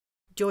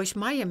Joyce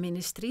Meyer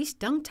Ministries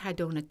dankt haar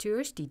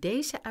donateurs die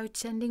deze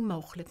uitzending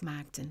mogelijk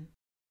maakten.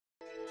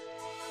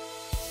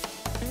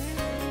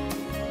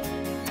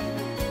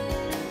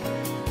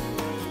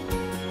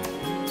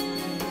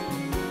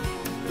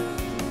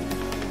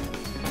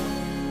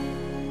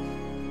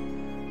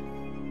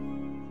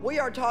 We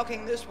are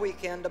talking this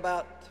weekend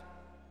about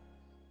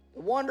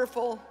the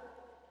wonderful,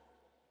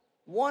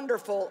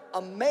 wonderful,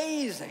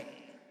 amazing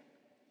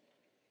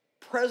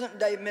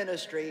present-day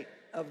ministry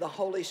of the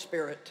Holy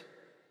Spirit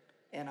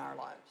in our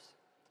lives.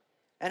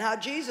 And how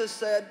Jesus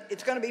said,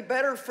 it's going to be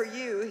better for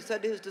you, he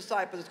said to his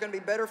disciples, it's going to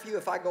be better for you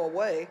if I go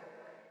away,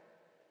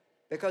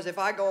 because if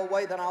I go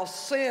away, then I'll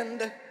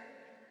send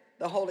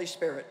the Holy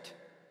Spirit.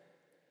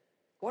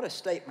 What a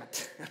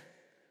statement.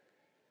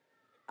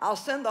 I'll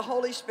send the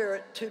Holy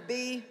Spirit to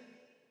be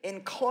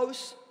in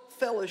close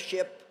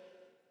fellowship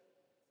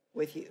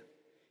with you.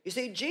 You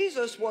see,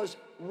 Jesus was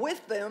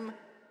with them,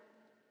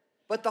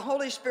 but the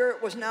Holy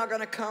Spirit was now going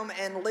to come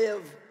and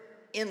live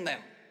in them.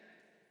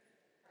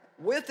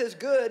 With is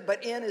good,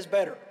 but in is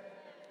better.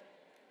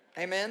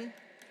 Amen?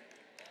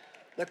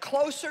 The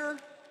closer,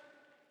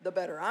 the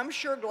better. I'm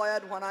sure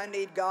glad when I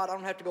need God, I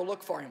don't have to go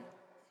look for him.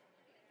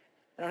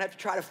 I don't have to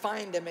try to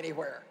find him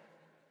anywhere.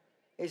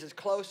 He's as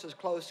close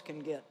can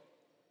get.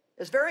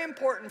 It's very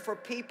important for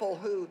people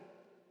who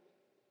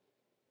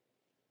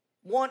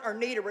want or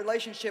need a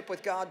relationship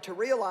with God to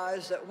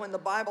realize that when the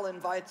Bible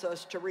invites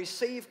us to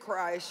receive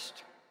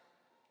Christ,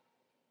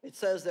 it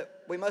says that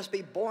we must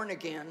be born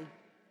again.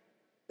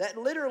 That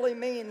literally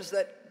means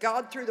that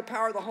God, through the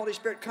power of the Holy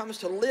Spirit, comes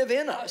to live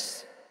in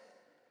us,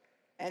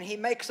 and he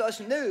makes us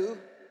new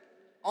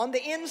on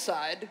the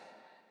inside,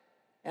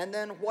 and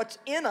then what's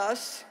in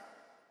us,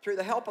 through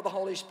the help of the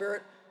Holy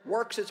Spirit,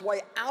 works its way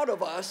out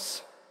of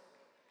us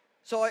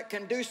so it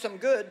can do some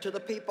good to the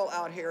people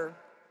out here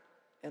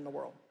in the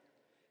world.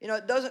 You know,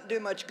 it doesn't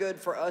do much good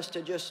for us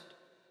to just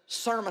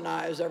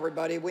sermonize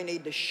everybody. We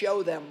need to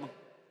show them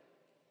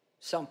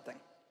something.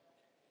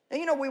 And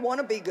you know, we want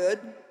to be good.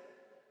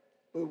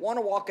 We want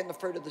to walk in the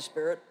fruit of the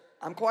Spirit.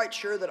 I'm quite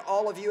sure that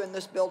all of you in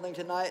this building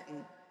tonight,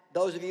 and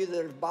those of you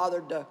that have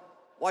bothered to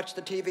watch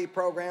the TV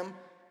program,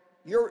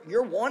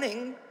 you're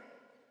wanting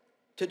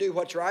to do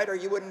what's right, or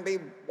you wouldn't be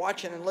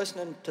watching and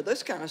listening to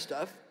this kind of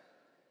stuff.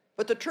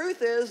 But the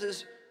truth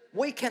is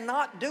we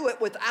cannot do it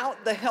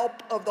without the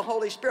help of the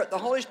Holy Spirit. The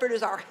Holy Spirit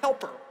is our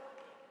helper,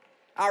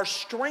 our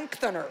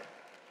strengthener.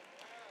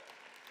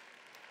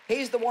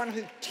 He's the one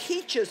who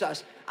teaches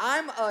us.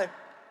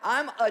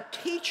 I'm a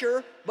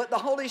teacher, but the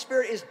Holy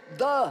Spirit is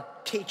the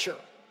teacher.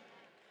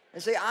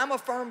 And see, I'm a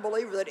firm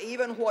believer that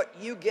even what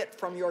you get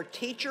from your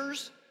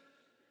teachers,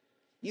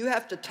 you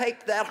have to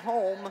take that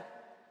home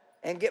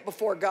and get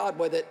before God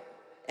with it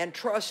and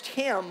trust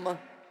him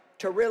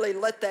to really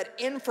let that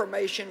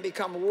information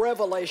become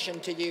revelation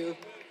to you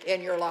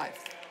in your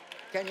life.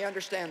 Can you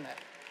understand that?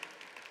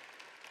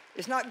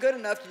 It's not good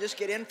enough to just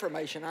get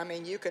information. I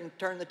mean, you can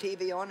turn the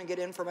TV on and get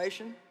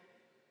information.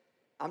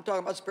 I'm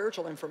talking about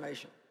spiritual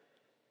information.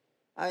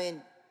 I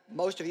mean,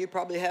 most of you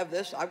probably have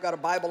this. I've got a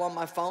Bible on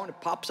my phone. It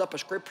pops up a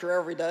scripture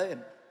every day,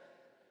 and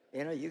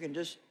you know, you can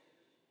just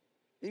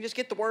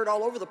get the word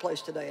all over the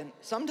place today. And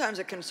sometimes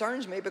it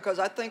concerns me because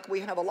I think we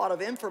have a lot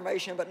of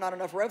information but not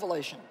enough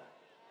revelation.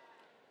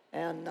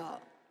 And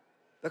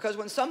because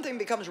when something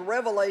becomes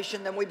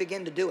revelation, then we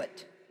begin to do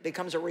it. It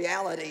becomes a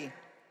reality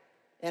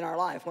in our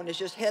life. When it's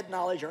just head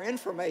knowledge or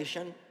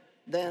information,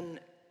 then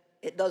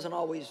it doesn't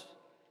always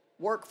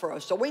work for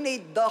us. So we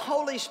need the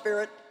Holy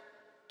Spirit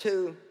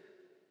to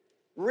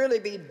really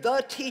be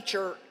the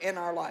teacher in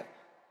our life.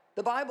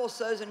 The Bible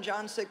says in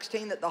John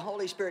 16 that the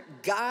Holy Spirit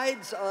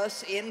guides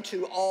us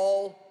into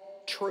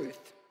all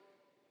truth.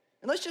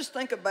 And let's just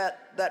think about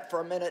that for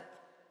a minute,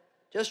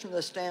 just from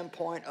the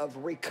standpoint of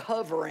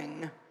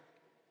recovering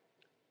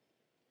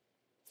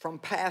from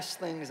past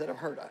things that have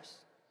hurt us.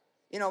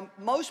 You know,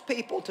 most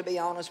people, to be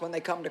honest, when they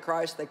come to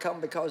Christ, they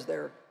come because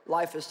their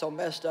life is so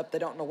messed up, they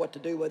don't know what to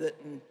do with it,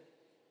 and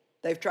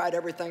they've tried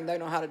everything they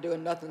know how to do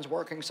and nothing's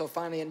working, so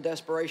finally in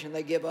desperation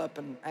they give up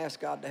and ask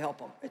God to help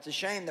them. It's a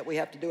shame that we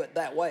have to do it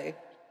that way.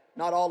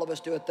 Not all of us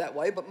do it that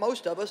way, but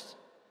most of us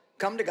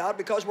come to God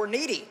because we're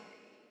needy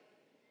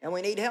and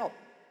we need help.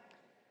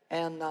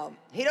 And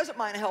he doesn't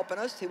mind helping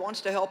us. He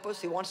wants to help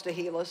us. He wants to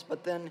heal us.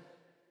 But then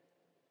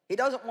he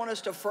doesn't want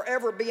us to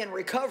forever be in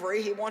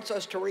recovery. He wants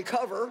us to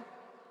recover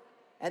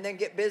and then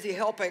get busy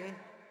helping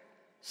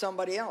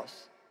somebody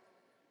else.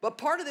 But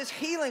part of this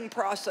healing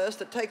process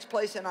that takes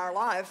place in our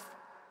life,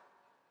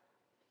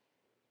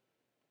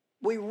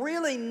 we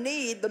really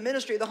need the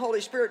ministry of the Holy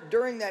Spirit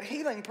during that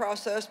healing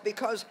process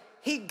because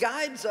he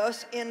guides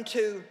us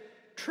into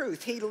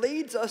truth. He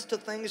leads us to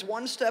things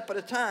one step at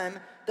a time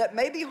that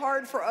may be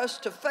hard for us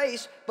to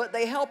face, but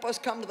they help us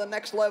come to the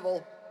next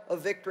level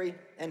of victory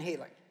and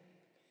healing.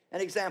 An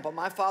example,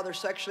 my father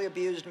sexually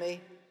abused me.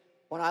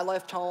 When I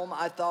left home,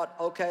 I thought,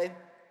 okay,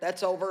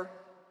 that's over.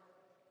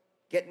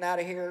 Getting out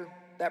of here,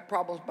 that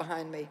problem's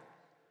behind me.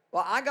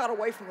 Well, I got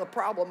away from the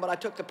problem, but I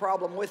took the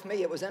problem with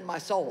me. It was in my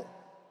soul.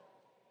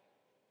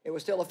 It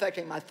was still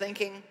affecting my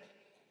thinking,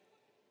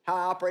 how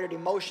I operated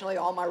emotionally,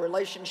 all my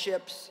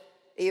relationships,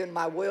 even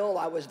my will.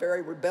 I was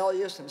very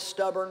rebellious and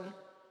stubborn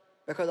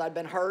because I'd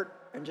been hurt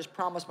and just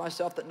promised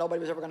myself that nobody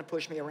was ever going to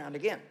push me around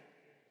again.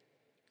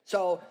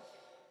 So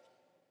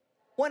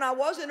when I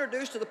was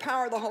introduced to the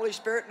power of the Holy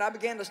Spirit and I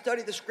began to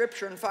study the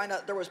Scripture and find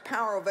out there was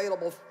power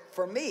available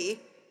for me,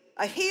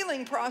 a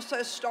healing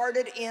process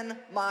started in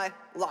my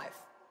life.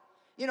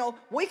 You know,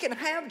 we can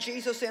have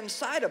Jesus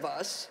inside of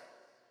us,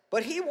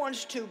 but he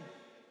wants to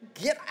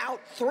get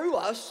out through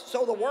us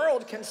so the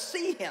world can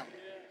see him.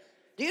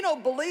 Do you know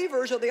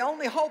believers are the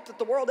only hope that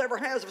the world ever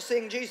has of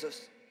seeing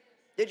Jesus?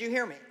 Did you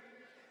hear me?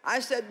 I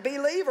said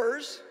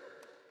believers,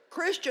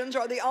 Christians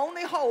are the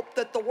only hope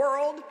that the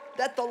world,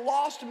 that the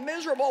lost,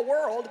 miserable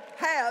world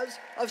has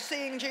of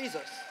seeing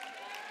Jesus.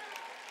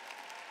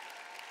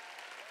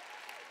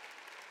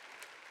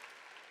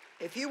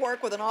 If you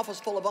work with an office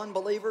full of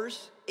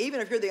unbelievers,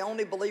 even if you're the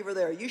only believer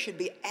there, you should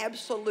be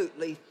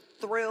absolutely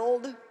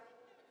thrilled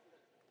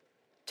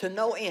to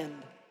no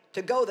end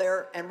to go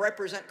there and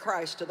represent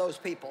Christ to those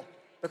people,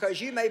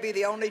 because you may be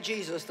the only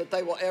Jesus that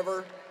they will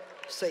ever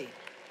see.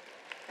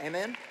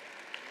 Amen?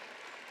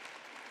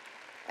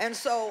 And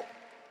so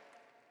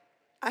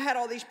I had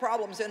all these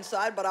problems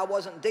inside, but I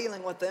wasn't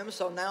dealing with them,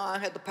 so now I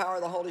had the power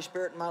of the Holy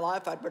Spirit in my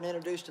life. I'd been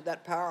introduced to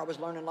that power. I was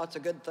learning lots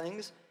of good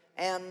things.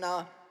 And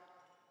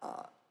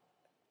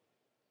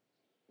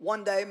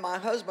one day my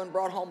husband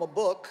brought home a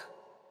book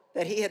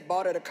that he had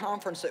bought at a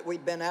conference that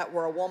we'd been at,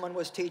 where a woman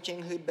was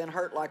teaching who'd been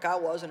hurt like I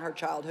was in her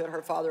childhood.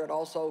 Her father had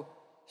also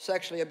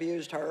sexually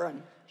abused her,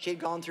 and she'd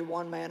gone through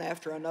one man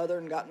after another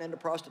and gotten into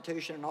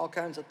prostitution and all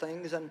kinds of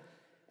things.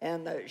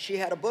 And she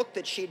had a book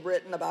that she'd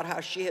written about how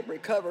she had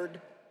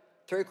recovered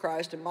through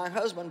Christ, and my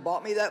husband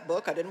bought me that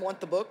book. I didn't want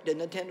the book,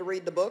 didn't intend to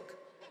read the book.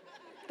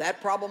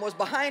 That problem was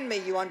behind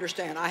me, you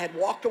understand. I had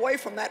walked away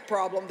from that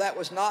problem. That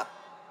was not,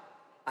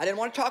 I didn't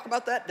want to talk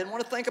about that, didn't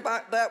want to think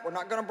about that. We're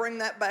not going to bring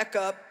that back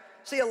up.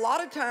 See, a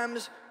lot of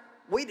times,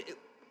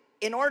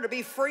 in order to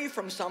be free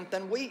from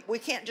something, we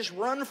can't just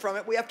run from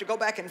it. We have to go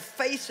back and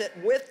face it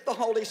with the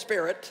Holy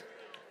Spirit.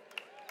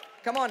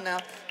 Come on now.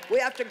 We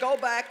have to go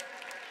back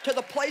to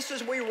the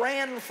places we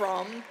ran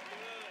from,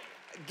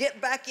 get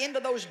back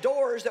into those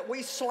doors that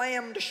we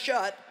slammed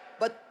shut.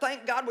 But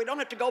thank God we don't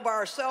have to go by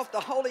ourselves. The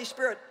Holy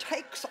Spirit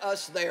takes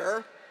us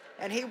there,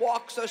 and he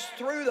walks us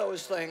through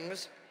those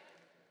things,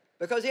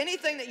 because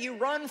anything that you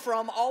run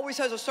from always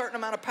has a certain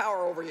amount of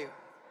power over you.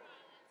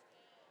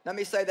 Let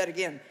me say that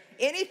again.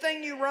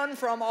 Anything you run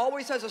from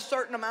always has a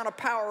certain amount of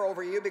power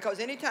over you,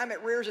 because anytime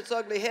it rears its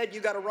ugly head,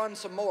 you got to run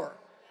some more.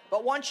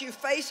 But once you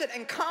face it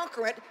and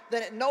conquer it,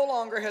 then it no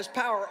longer has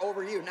power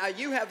over you. Now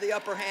you have the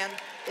upper hand,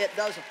 it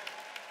doesn't.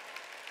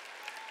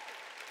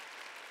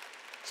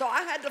 So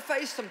I had to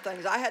face some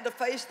things. I had to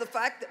face the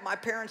fact that my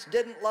parents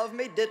didn't love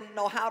me, didn't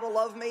know how to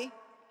love me.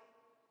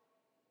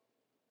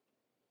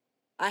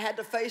 I had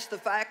to face the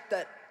fact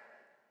that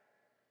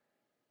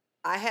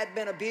I had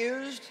been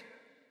abused,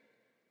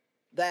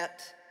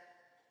 that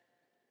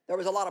there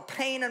was a lot of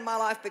pain in my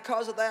life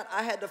because of that.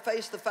 I had to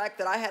face the fact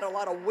that I had a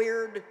lot of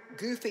weird,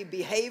 goofy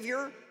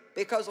behavior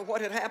because of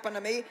what had happened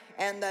to me,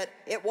 and that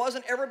it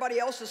wasn't everybody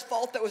else's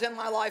fault that was in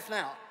my life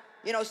now.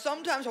 You know,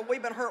 sometimes when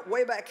we've been hurt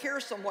way back here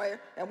somewhere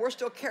and we're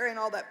still carrying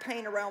all that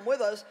pain around with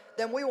us,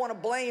 then we want to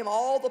blame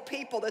all the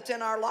people that's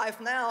in our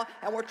life now,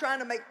 and we're trying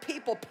to make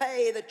people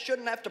pay that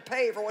shouldn't have to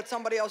pay for what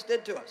somebody else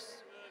did to us.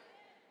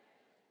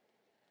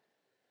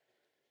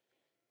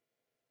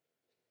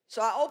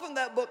 So I opened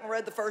that book and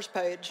read the first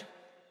page,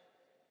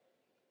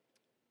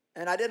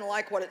 and I didn't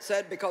like what it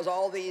said, because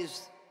all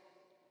these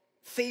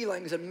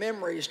feelings and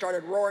memories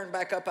started roaring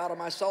back up out of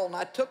my soul. And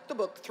I took the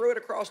book, threw it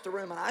across the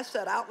room, and I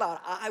said out loud,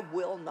 I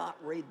will not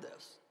read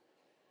this.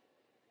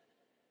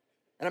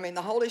 And I mean,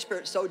 the Holy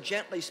Spirit so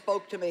gently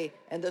spoke to me,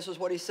 and this is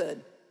what he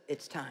said: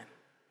 it's time.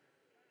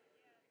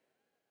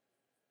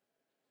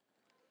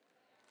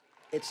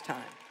 It's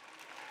time.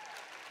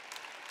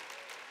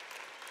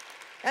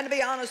 And to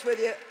be honest with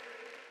you,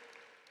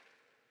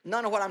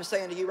 none of what I'm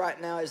saying to you right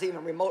now is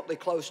even remotely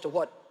close to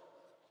what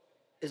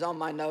is on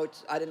my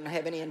notes. I didn't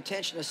have any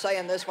intention of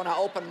saying this when I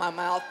opened my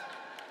mouth.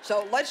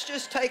 So let's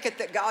just take it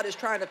that God is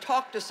trying to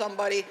talk to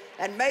somebody,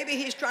 and maybe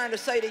he's trying to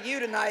say to you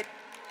tonight,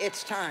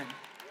 it's time.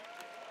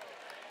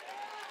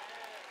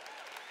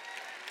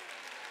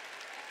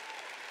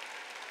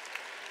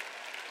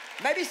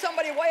 Maybe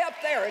somebody way up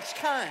there, it's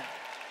time.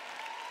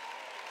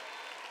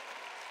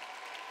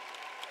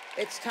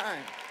 It's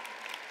time.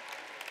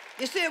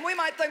 You see, we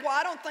might think, well,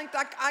 I don't think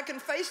I can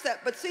face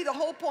that. But see, the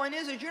whole point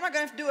is you're not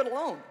going to have to do it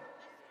alone.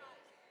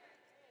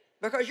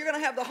 Because you're going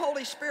to have the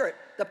Holy Spirit,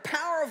 the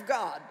power of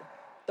God,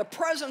 the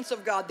presence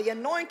of God, the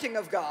anointing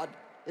of God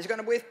is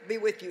going to be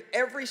with you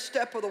every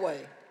step of the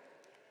way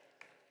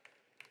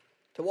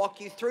to walk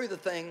you through the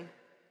thing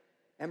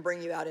and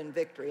bring you out in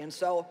victory. And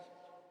so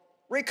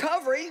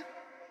recovery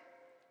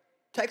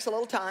takes a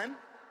little time.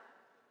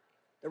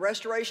 The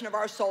restoration of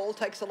our soul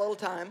takes a little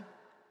time.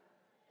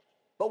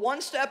 But one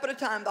step at a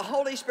time, the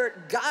Holy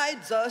Spirit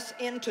guides us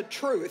into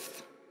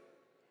truth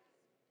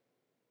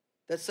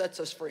that sets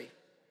us free.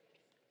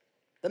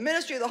 The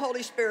ministry of the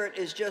Holy Spirit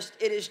is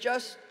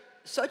just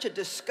such a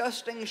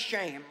disgusting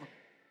shame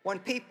when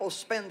people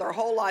spend their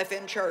whole life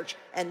in church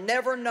and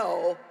never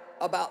know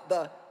about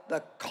the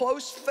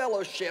close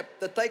fellowship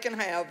that they can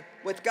have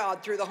with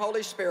God through the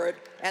Holy Spirit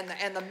and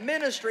the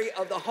ministry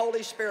of the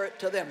Holy Spirit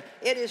to them.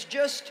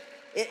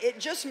 It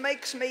just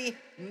makes me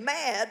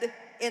mad,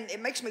 and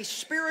it makes me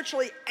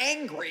spiritually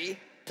angry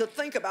to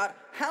think about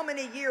how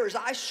many years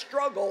I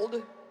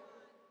struggled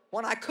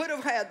when I could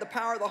have had the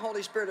power of the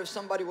Holy Spirit if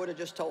somebody would have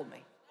just told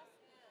me.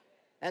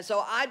 And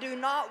so I do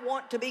not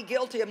want to be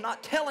guilty of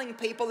not telling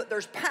people that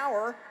there's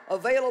power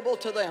available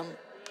to them.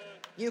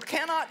 You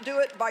cannot do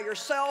it by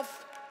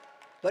yourself,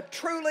 but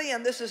truly,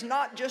 and this is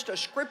not just a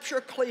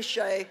scripture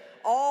cliche,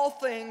 all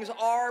things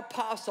are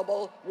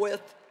possible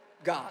with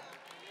God.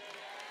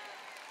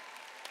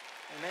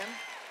 Amen?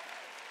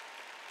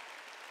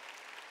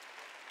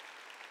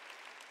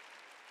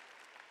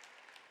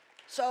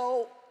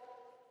 So,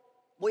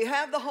 we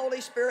have the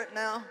Holy Spirit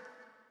now.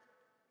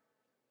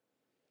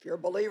 If you're a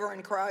believer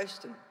in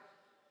Christ and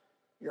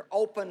you're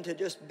open to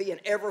just being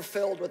ever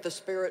filled with the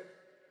Spirit,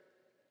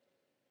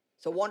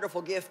 it's a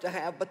wonderful gift to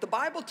have. But the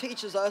Bible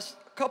teaches us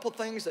a couple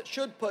things that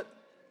should put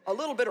a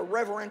little bit of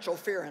reverential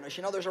fear in us.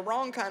 You know, there's a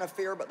wrong kind of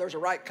fear, but there's a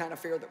right kind of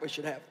fear that we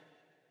should have.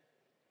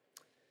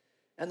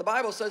 And the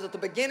Bible says that the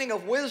beginning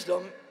of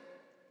wisdom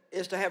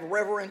is to have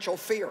reverential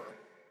fear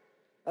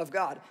of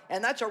God.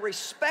 And that's a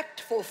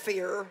respectful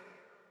fear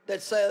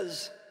that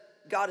says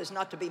God is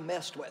not to be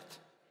messed with.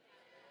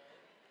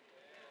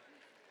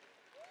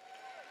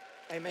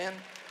 Amen.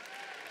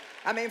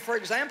 I mean, for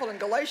example, in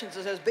Galatians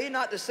it says, be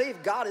not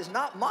deceived, God is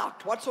not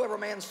mocked. Whatsoever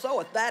man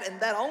soweth, that and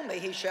that only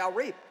he shall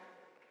reap.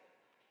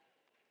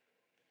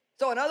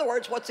 So in other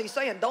words, what's he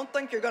saying? Don't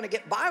think you're going to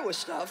get by with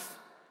stuff,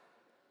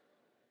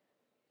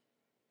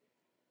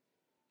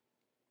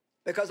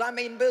 because I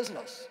mean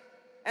business.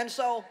 And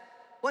so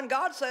when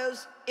God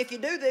says, if you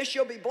do this,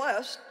 you'll be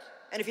blessed,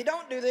 and if you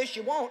don't do this,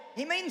 you won't,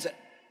 he means it.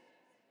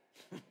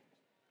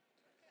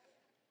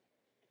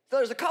 So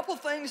there's a couple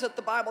things that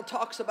the Bible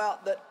talks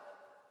about that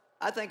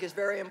I think is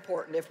very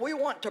important. If we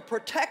want to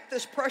protect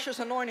this precious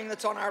anointing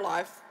that's on our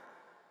life,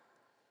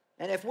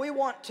 and if we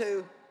want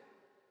to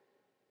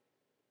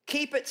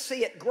keep it,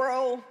 see it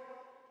grow,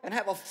 and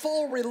have a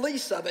full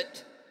release of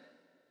it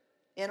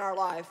in our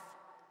life,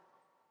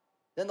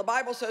 then the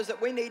Bible says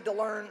that we need to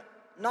learn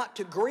not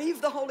to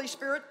grieve the Holy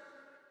Spirit.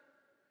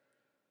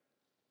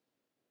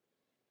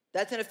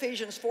 That's in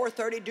Ephesians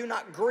 4:30. Do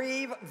not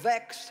grieve,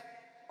 vex,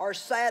 or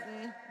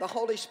sadden the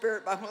Holy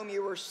Spirit, by whom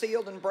you were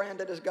sealed and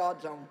branded as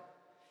God's own.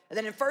 And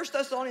then in 1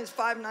 Thessalonians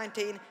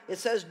 5:19, it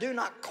says, do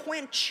not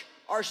quench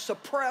or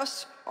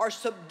suppress or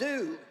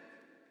subdue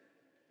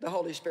the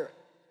Holy Spirit.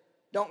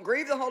 Don't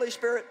grieve the Holy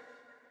Spirit.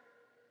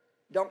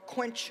 Don't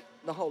quench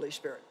the Holy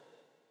Spirit.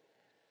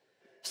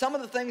 Some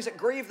of the things that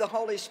grieve the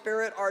Holy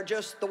Spirit are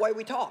just the way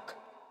we talk.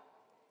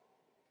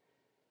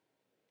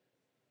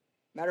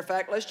 Matter of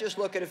fact, let's just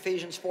look at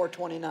Ephesians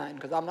 4:29,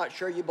 because I'm not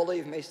sure you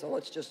believe me, so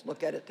let's just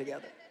look at it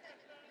together.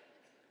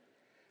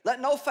 Let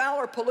no foul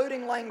or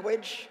polluting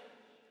language,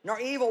 nor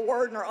evil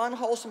word, nor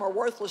unwholesome or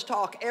worthless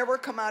talk ever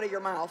come out of your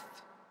mouth,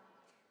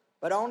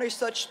 but only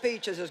such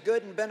speech as is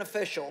good and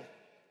beneficial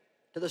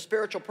to the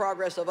spiritual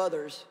progress of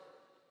others,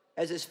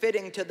 as is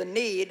fitting to the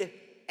need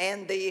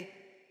and the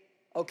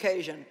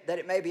occasion, that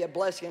it may be a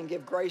blessing and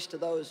give grace to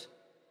those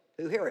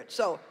who hear it.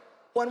 So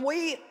when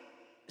we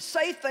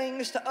say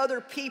things to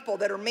other people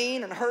that are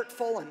mean and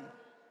hurtful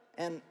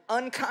and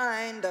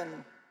unkind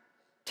and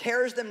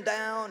tears them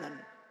down and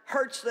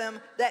hurts them,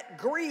 that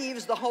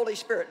grieves the Holy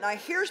Spirit. Now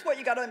here's what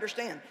you got to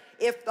understand.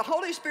 If the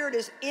Holy Spirit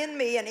is in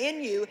me and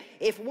in you,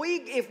 if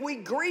we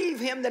grieve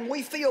him, then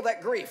we feel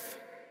that grief.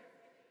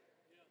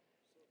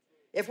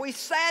 If we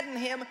sadden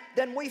him,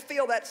 then we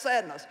feel that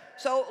sadness.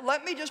 So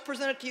let me just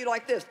present it to you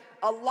like this.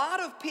 A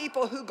lot of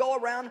people who go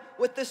around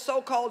with this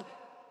so-called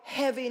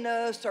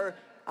heaviness, or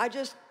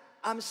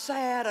I'm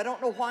sad, I don't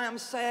know why I'm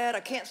sad, I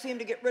can't seem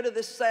to get rid of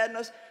this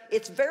sadness.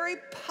 It's very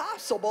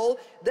possible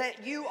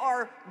that you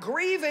are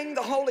grieving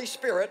the Holy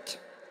Spirit.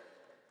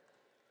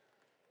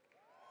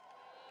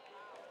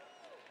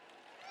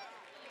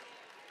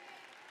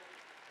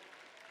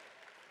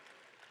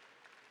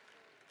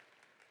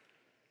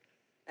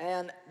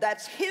 And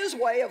that's his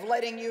way of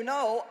letting you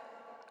know,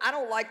 I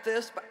don't like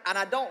this, and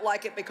I don't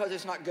like it because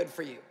it's not good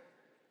for you.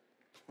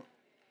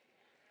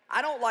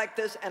 I don't like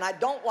this, and I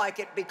don't like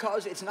it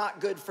because it's not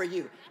good for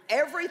you.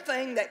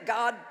 Everything that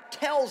God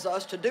tells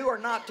us to do or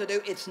not to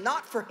do, it's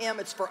not for him,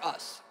 it's for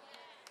us.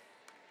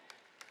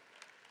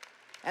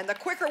 And the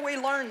quicker we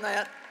learn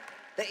that,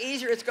 the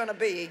easier it's going to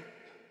be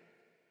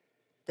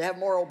to have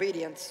more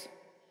obedience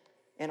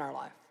in our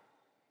life.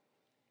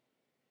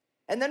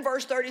 And then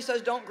verse 30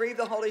 says, don't grieve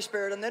the Holy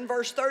Spirit. And then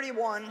verse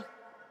 31,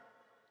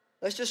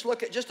 let's just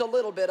look at just a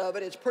little bit of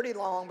it. It's pretty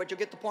long, but you'll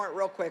get the point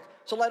real quick.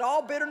 So let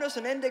all bitterness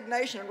and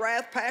indignation and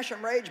wrath,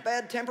 passion, rage,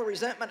 bad temper,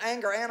 resentment,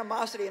 anger,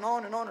 animosity, and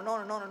on and on and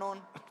on and on and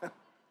on.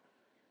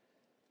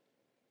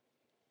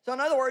 So in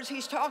other words,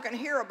 he's talking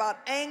here about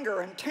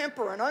anger and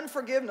temper and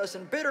unforgiveness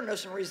and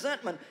bitterness and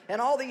resentment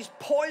and all these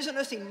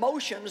poisonous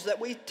emotions that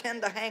we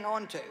tend to hang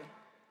on to.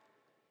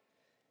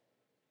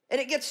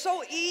 And it gets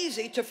so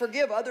easy to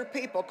forgive other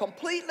people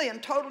completely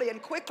and totally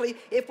and quickly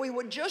if we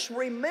would just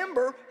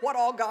remember what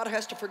all God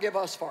has to forgive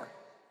us for.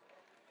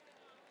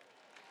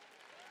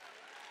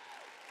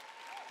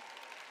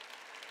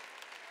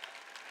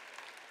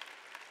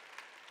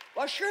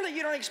 Well, surely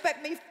you don't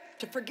expect me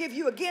to forgive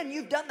you again.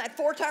 You've done that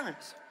 4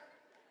 times.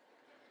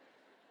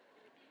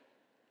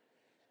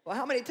 Well,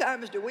 how many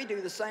times do we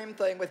do the same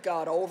thing with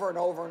God over and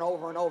over and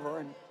over and over?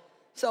 And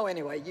so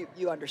anyway,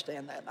 you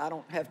understand that. I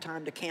don't have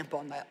time to camp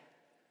on that.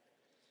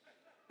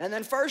 And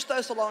then 1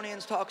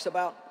 Thessalonians talks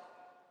about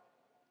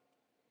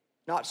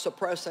not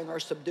suppressing or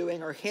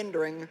subduing or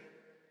hindering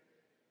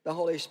the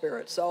Holy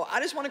Spirit. So I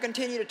just want to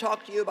continue to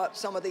talk to you about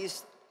some of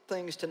these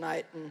things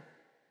tonight. And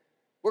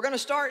we're going to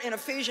start in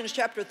Ephesians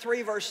chapter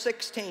 3, verse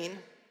 16.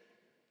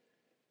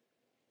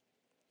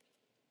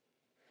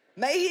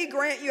 May he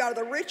grant you out of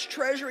the rich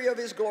treasury of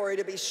his glory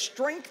to be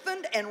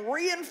strengthened and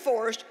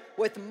reinforced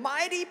with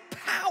mighty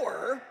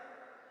power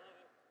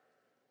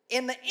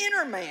in the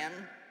inner man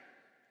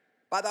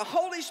by the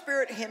Holy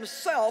Spirit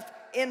himself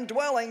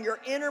indwelling your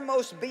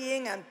innermost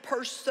being and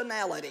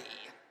personality.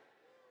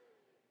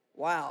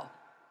 Wow.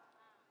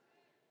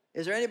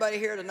 Is there anybody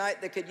here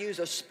tonight that could use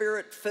a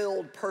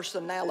spirit-filled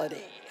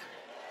personality?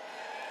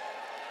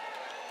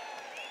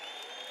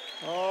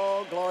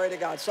 Oh, glory to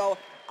God. So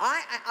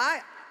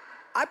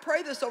I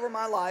pray this over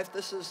my life.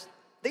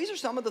 These are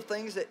some of the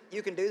things that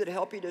you can do that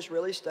help you just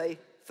really stay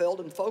filled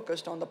and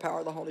focused on the power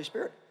of the Holy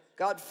Spirit.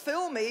 God,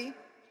 fill me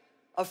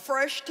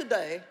afresh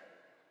today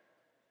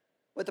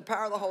with the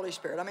power of the Holy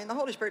Spirit. I mean, the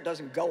Holy Spirit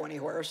doesn't go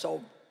anywhere,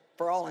 so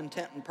for all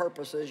intent and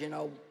purposes,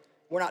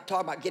 we're not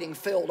talking about getting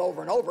filled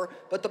over and over,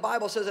 but the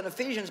Bible says in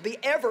Ephesians, be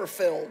ever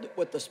filled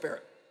with the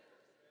Spirit.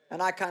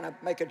 And I kind of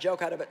make a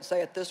joke out of it and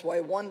say it this way: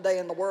 one day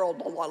in the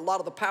world, a lot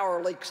of the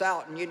power leaks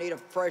out and you need a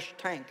fresh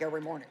tank every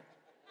morning.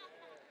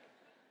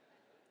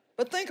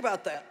 But think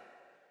about that.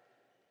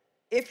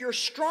 If you're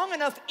strong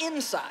enough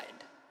inside,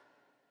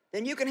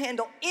 then you can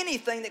handle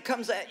anything that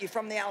comes at you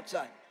from the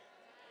outside.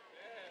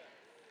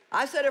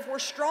 I said if we're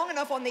strong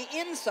enough on the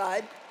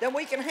inside, then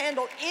we can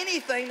handle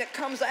anything that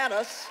comes at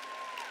us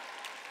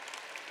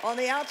on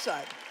the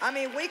outside. I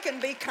mean, we can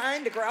be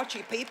kind to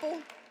grouchy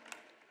people.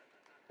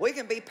 We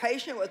can be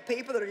patient with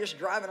people that are just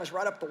driving us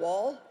right up the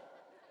wall.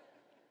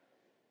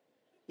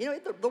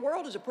 The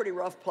world is a pretty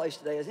rough place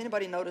today. Has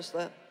anybody noticed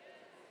that?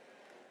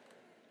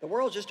 The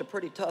world's just a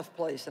pretty tough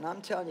place, and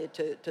I'm telling you,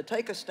 to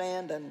take a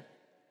stand and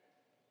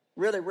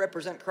really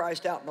represent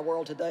Christ out in the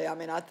world today, I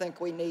mean, I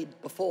think we need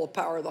the full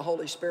power of the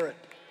Holy Spirit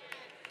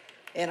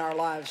in our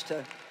lives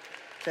to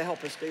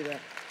help us do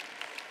that.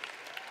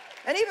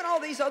 And even all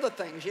these other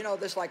things,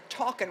 this like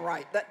talking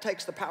right, that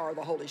takes the power of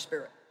the Holy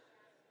Spirit.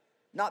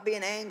 Not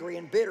being angry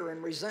and bitter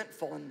and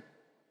resentful and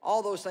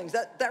all those things,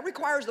 that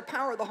requires the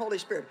power of the Holy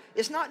Spirit.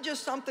 It's not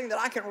just something that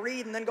I can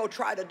read and then go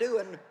try to do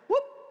and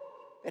whoop,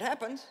 it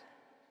happens.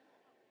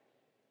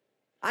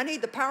 I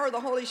need the power of the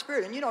Holy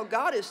Spirit. And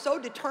God is so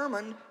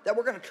determined that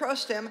we're going to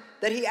trust him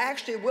that he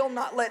actually will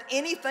not let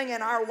anything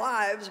in our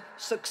lives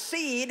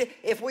succeed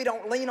if we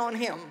don't lean on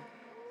him.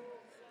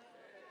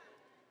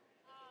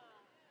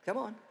 Come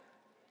on.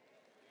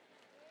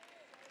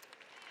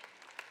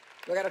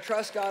 We got to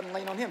trust God and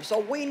lean on him. So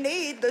we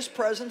need this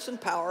presence and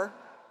power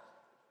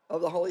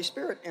of the Holy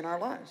Spirit in our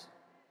lives.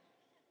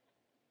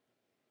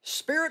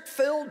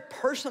 Spirit-filled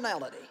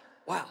personality.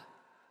 Wow.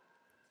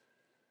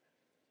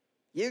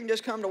 You can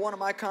just come to one of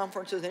my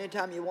conferences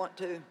anytime you want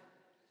to.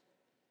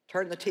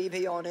 Turn the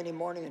TV on any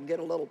morning and get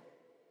a little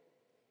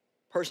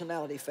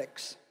personality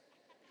fix.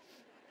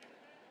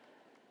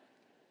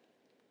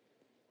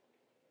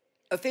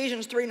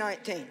 Ephesians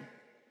 3:19.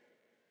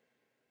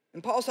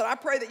 And Paul said, I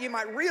pray that you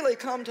might really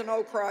come to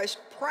know Christ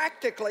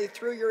practically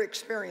through your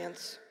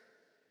experience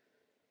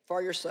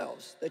for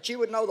yourselves, that you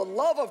would know the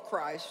love of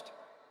Christ,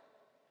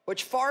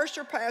 which far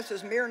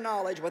surpasses mere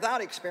knowledge without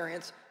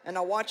experience. And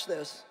now watch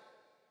this.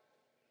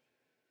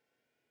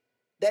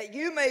 That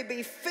you may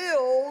be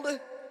filled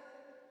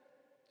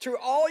through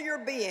all your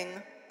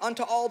being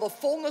unto all the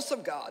fullness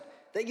of God,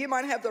 that you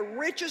might have the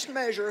richest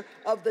measure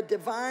of the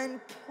divine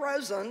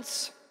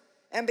presence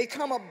and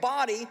become a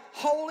body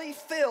wholly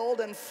filled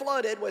and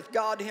flooded with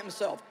God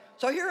himself.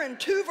 So here in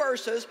 2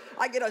 verses,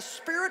 I get a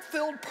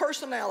spirit-filled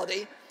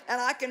personality,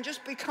 and I can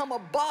just become a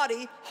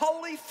body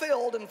wholly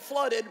filled and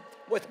flooded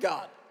with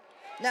God.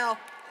 Now,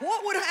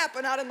 what would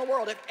happen out in the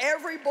world if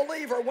every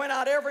believer went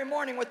out every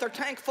morning with their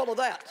tank full of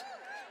that?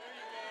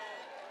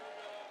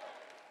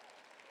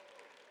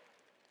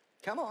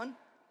 Come on.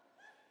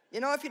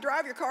 If you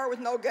drive your car with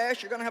no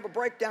gas, you're going to have a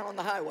breakdown on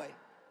the highway.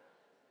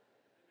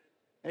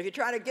 And if you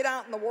try to get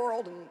out in the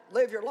world and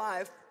live your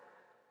life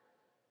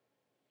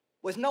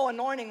with no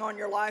anointing on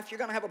your life, you're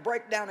going to have a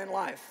breakdown in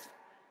life.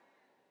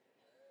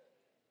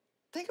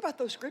 Think about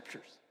those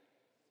scriptures.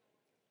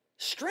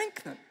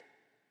 Strengthened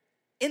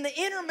in the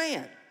inner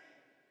man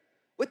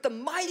with the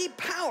mighty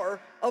power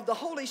of the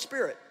Holy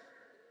Spirit.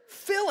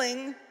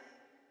 filling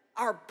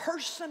our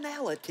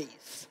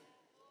personalities.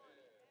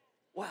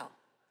 Wow.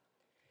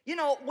 You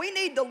know, we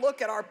need to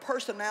look at our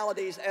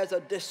personalities as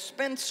a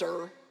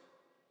dispenser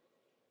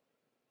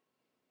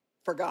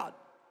for God.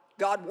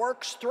 God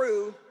works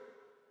through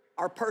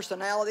our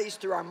personalities,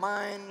 through our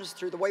minds,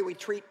 through the way we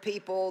treat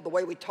people, the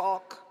way we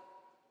talk.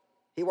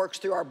 He works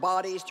through our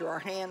bodies, through our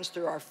hands,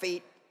 through our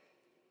feet.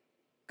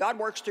 God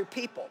works through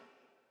people.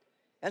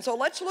 And so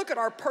let's look at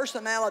our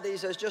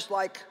personalities as just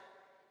like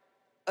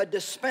a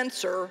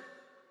dispenser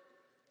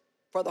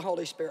for the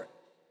Holy Spirit.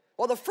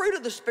 Well, the fruit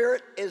of the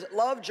Spirit is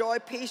love, joy,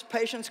 peace,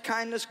 patience,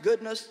 kindness,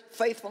 goodness,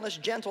 faithfulness,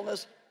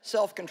 gentleness,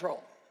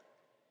 self-control.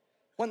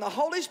 When the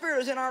Holy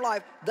Spirit is in our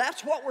life,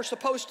 that's what we're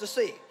supposed to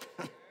see.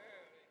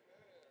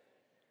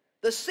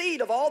 The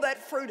seed of all that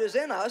fruit is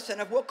in us, and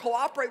if we'll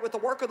cooperate with the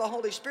work of the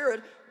Holy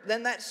Spirit,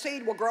 then that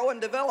seed will grow and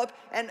develop,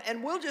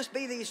 and we'll just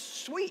be these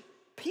sweet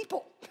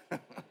people.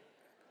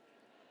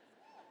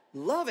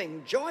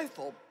 Loving,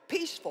 joyful,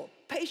 peaceful,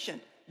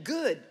 patient,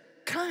 good,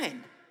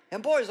 kind.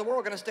 And boy, is the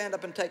world going to stand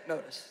up and take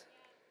notice.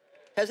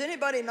 Has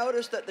anybody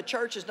noticed that the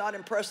church is not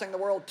impressing the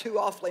world too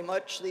awfully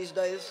much these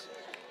days?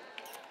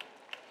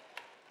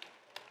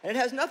 And it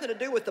has nothing to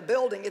do with the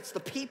building, it's the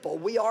people.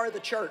 We are the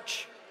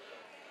church.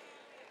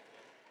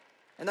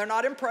 And they're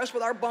not impressed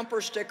with our bumper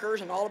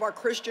stickers and all of our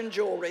Christian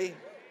jewelry,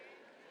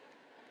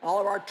 all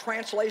of our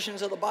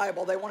translations of the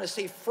Bible. They want to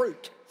see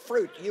fruit.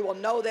 Fruit. You will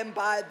know them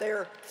by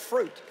their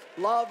fruit.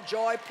 Love,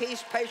 joy,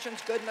 peace,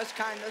 patience, goodness,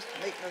 kindness,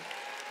 meekness.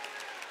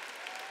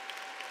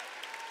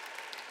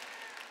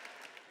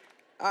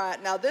 All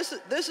right, now this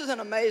is an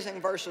amazing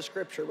verse of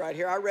Scripture right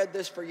here. I read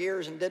this for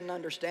years and didn't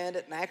understand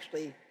it, and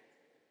actually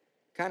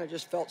kind of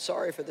just felt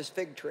sorry for this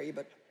fig tree,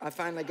 but I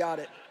finally got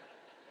it.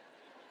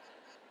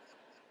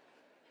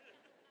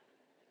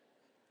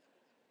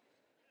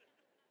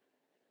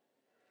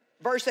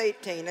 Verse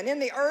 18, and in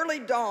the early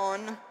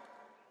dawn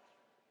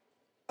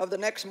of the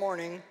next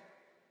morning,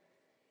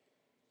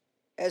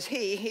 as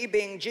he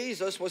being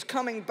Jesus, was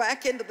coming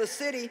back into the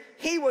city,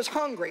 he was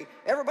hungry.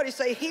 Everybody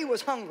say, he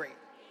was hungry.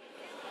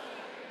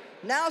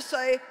 Now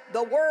say,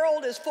 the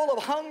world is full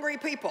of hungry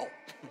people.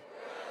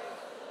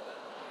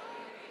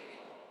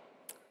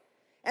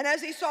 And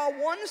as he saw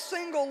one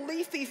single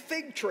leafy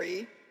fig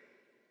tree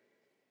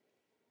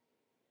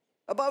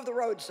above the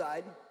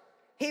roadside,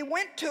 he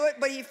went to it,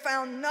 but he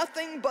found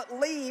nothing but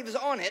leaves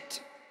on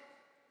it.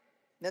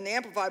 Then the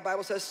Amplified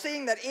Bible says,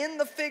 seeing that in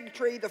the fig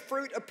tree the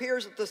fruit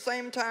appears at the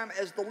same time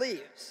as the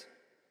leaves.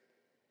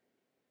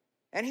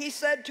 And he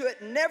said to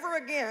it, never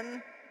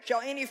again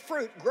shall any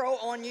fruit grow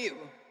on you.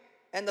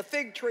 And the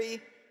fig tree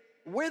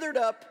withered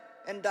up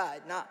and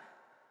died. Now,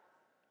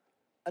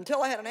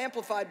 until I had an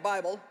Amplified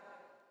Bible,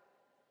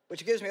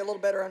 which gives me a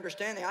little better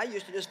understanding, I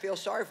used to just feel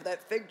sorry for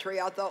that fig tree.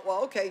 I thought,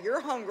 well, okay, you're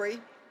hungry.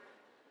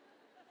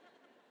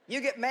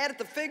 You get mad at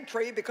the fig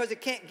tree because it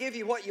can't give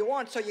you what you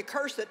want, so you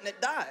curse it and it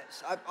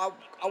dies.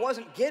 I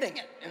wasn't getting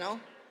it, you know.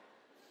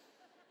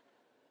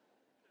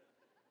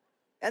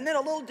 And then a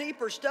little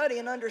deeper study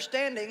and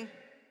understanding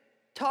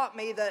taught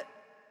me that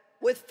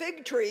with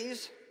fig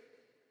trees,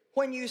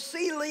 when you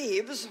see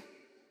leaves,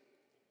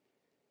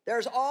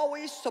 there's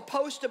always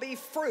supposed to be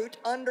fruit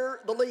under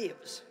the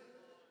leaves.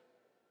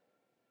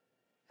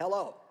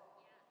 Hello.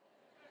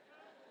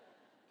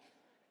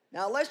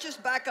 Now let's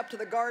just back up to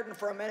the garden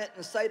for a minute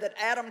and say that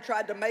Adam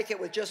tried to make it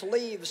with just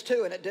leaves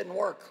too, and it didn't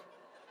work.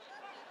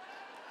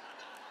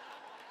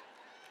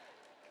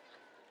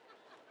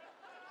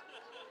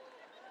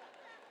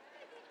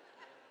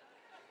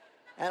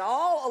 And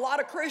all a lot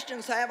of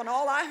Christians have, and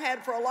all I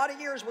had for a lot of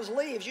years was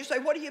leaves. You say,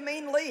 what do you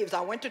mean leaves?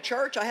 I went to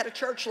church, I had a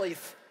church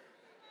leaf.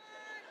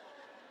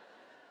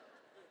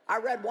 I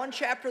read one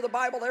chapter of the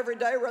Bible every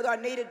day, whether I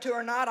needed to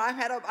or not. I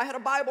had a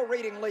Bible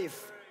reading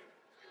leaf.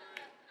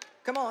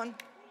 Come on.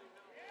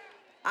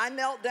 I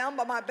knelt down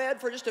by my bed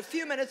for just a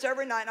few minutes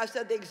every night, and I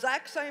said the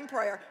exact same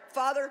prayer.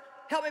 Father,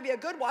 help me be a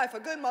good wife, a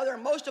good mother,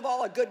 and most of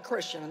all, a good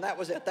Christian. And that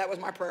was it. That was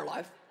my prayer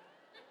life.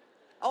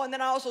 Oh, and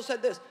then I also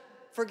said this.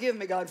 Forgive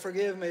me, God,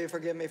 forgive me,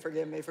 forgive me,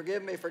 forgive me,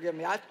 forgive me, forgive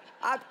me.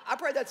 I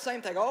prayed that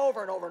same thing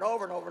over and over and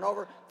over and over and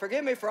over.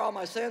 Forgive me for all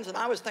my sins. And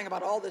I was thinking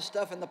about all this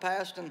stuff in the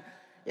past. And,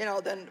 you know,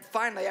 then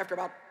finally, after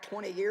about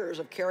 20 years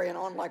of carrying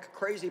on like a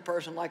crazy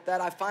person like that,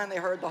 I finally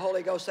heard the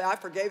Holy Ghost say, I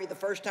forgave you the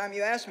first time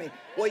you asked me.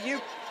 Will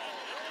you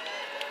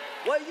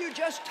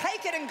just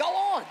take it and go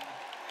on?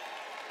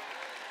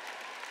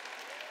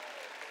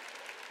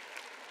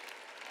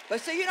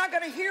 But see, you're not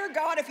going to hear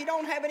God if you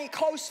don't have any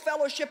close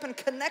fellowship and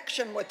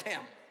connection with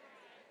Him.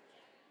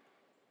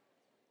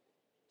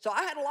 So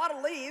I had a lot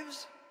of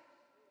leaves.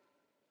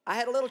 I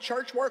had a little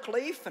church work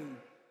leaf, and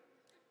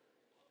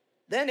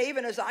then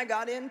even as I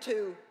got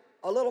into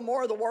a little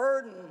more of the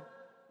Word and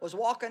was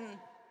walking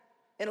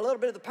in a little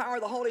bit of the power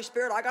of the Holy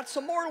Spirit, I got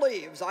some more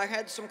leaves. I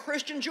had some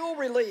Christian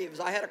jewelry leaves.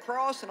 I had a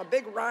cross and a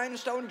big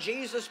rhinestone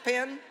Jesus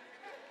pin.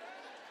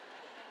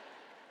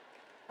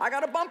 I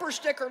got a bumper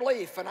sticker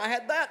leaf, and I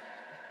had that.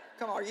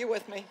 Come on, are you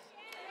with me?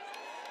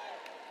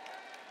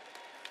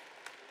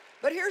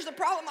 But here's the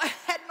problem. I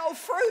had no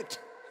fruit.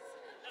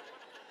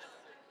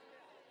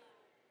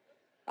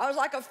 I was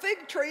like a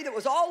fig tree that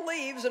was all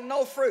leaves and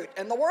no fruit,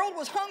 and the world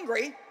was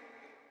hungry.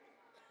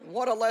 And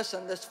what a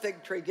lesson this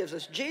fig tree gives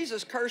us.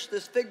 Jesus cursed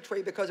this fig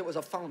tree because it was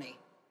a phony.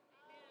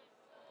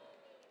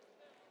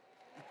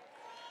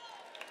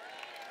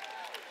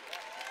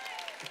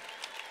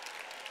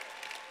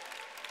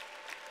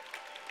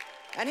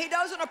 And he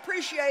doesn't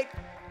appreciate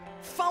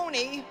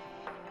phony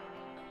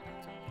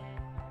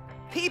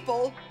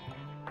people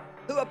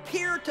who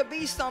appear to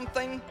be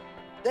something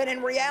that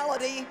in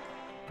reality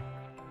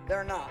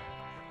they're not.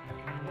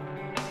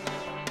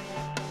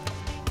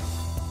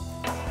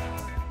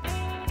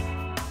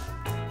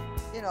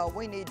 You know,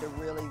 we need to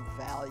really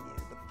value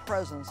the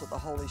presence of the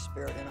Holy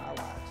Spirit in our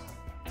lives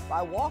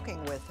by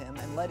walking with Him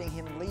and letting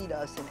Him lead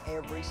us in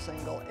every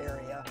single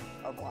area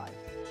of life.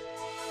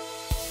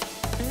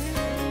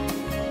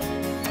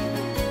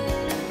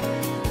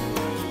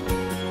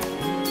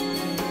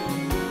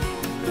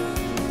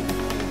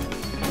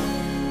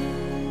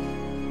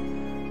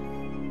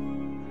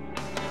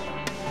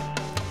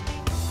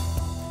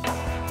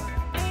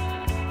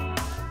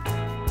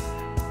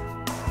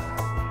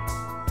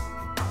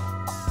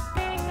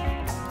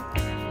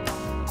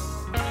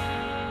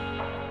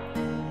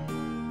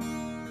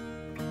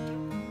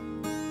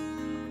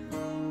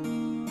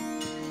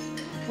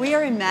 We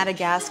are in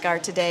Madagascar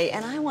today,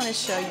 and I want to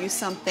show you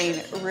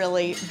something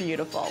really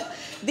beautiful.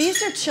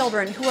 These are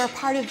children who are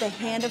part of the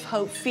Hand of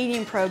Hope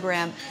feeding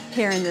program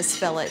here in this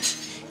village.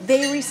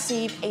 They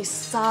receive a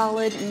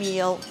solid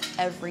meal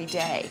every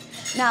day.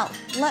 Now,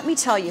 let me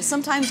tell you,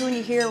 sometimes when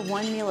you hear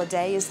one meal a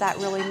day, is that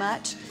really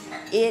much?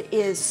 It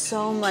is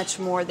so much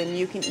more than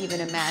you can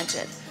even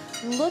imagine.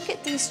 Look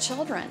at these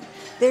children.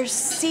 They're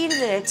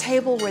seated at a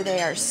table where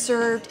they are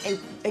served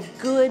a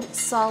good,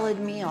 solid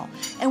meal.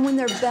 And when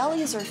their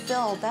bellies are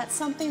filled, that's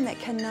something that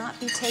cannot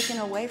be taken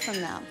away from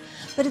them.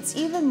 But it's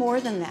even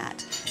more than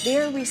that.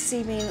 They're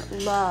receiving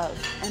love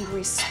and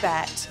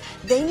respect.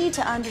 They need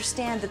to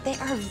understand that they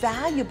are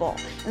valuable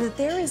and that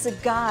there is a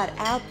God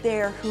out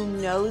there who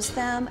knows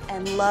them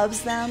and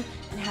loves them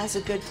and has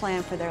a good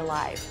plan for their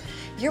life.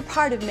 You're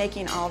part of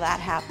making all that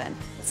happen.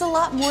 It's a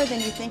lot more than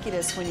you think it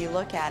is when you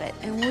look at it,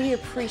 and we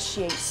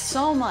appreciate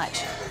so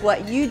much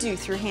what you do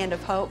through Hand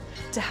of Hope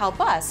to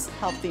help us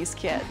help these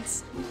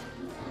kids.